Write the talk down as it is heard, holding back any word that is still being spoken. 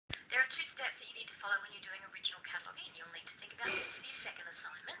That leaves the second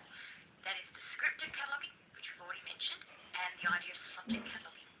assignment. That is descriptive cataloging, which we've already mentioned, and the idea of subject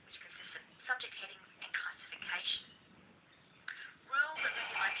cataloging, which consists of subject headings and classification. Rules and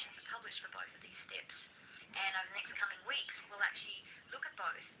regulations are published for both of these steps, and over the next coming weeks, we'll actually look at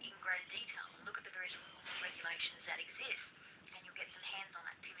both in greater detail and look at the various rules and regulations that exist, and you'll get some hands-on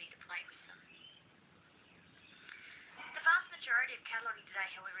activity to play with them. The vast majority of cataloging today,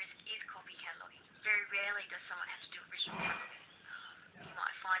 however, is copy cataloging. Very rarely does someone have to do original cataloging. You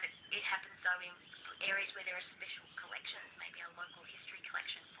might find it happens, though, in areas where there are special collections, maybe a local history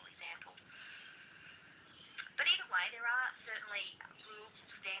collection, for example. But either way, there are certainly rules and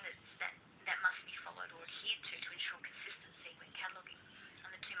standards that must be followed or adhered to ensure consistency when cataloging.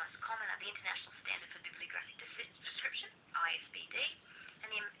 And the two most common are the International Standard for Bibliographic Description, ISBD, and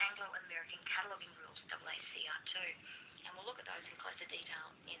the Anglo-American Cataloging Rules, AACR2. And we'll look at those in closer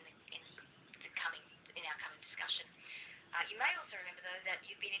detail in our coming discussion. You may also remember, though, that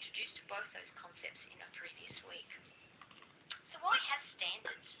you've been introduced to both those concepts in a previous week. So why have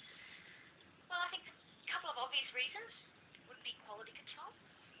standards? Well, I think a couple of obvious reasons would be quality control,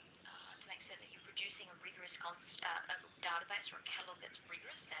 to make certain that you're producing a rigorous a database or a catalogue that's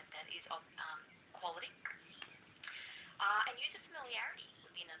rigorous, that is of quality. And user familiarity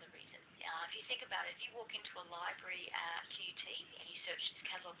would be another reason. If you think about it, if you walk into a library at QUT and you search this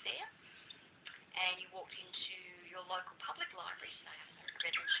catalogue there, and you walked into your local public library, say,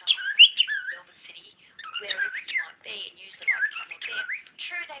 Redmond Shire, Melbourne City, wherever you might be, and use the library catalogue there,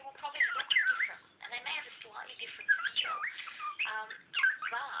 true, they will probably look different, and they may have a slightly different feel,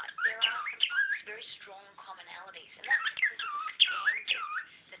 but there are some very strong commonalities, and that's because of the standards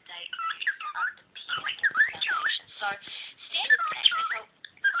that they use to underpin the foundation. So standards can actually help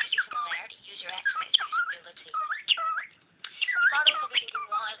user familiarity, user access, usability. You might also be thinking,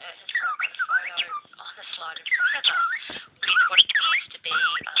 why on earth has someone got a photo on the slide in front of us with what appears to be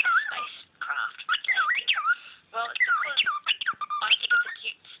a spacecraft landing? Well, it's because I think it's a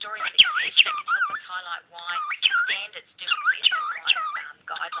cute story that exists that can help us highlight why standards do exist and why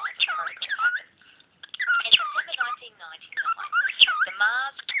guidelines and protocols happen. In September 1999, the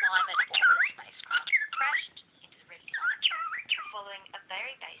Mars Climate Orbiter spacecraft crashed into the red sun following a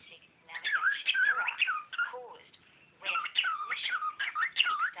very basic navigation error caused when mission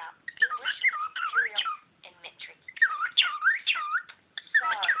mixed up English, imperial, and metric. So,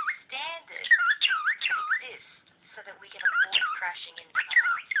 standards exist so that we can avoid crashing into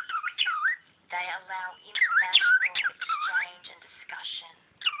Mars. They allow international exchange and discussion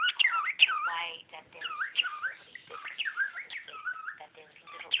in a way that there is consistency, that there is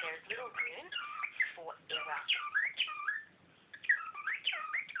little room for error.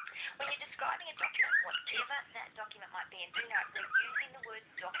 When you're describing a document, whatever that document might be, and do note that using the word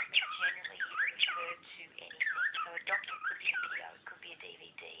document generally is referred to anything. So a document could be a video, it could be a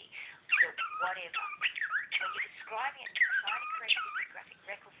DVD, so whatever. When you're describing it, trying to create a bibliographic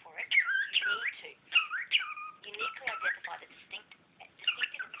record for it, you need to uniquely identify the distinctive and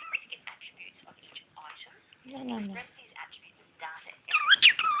significant attributes of each item.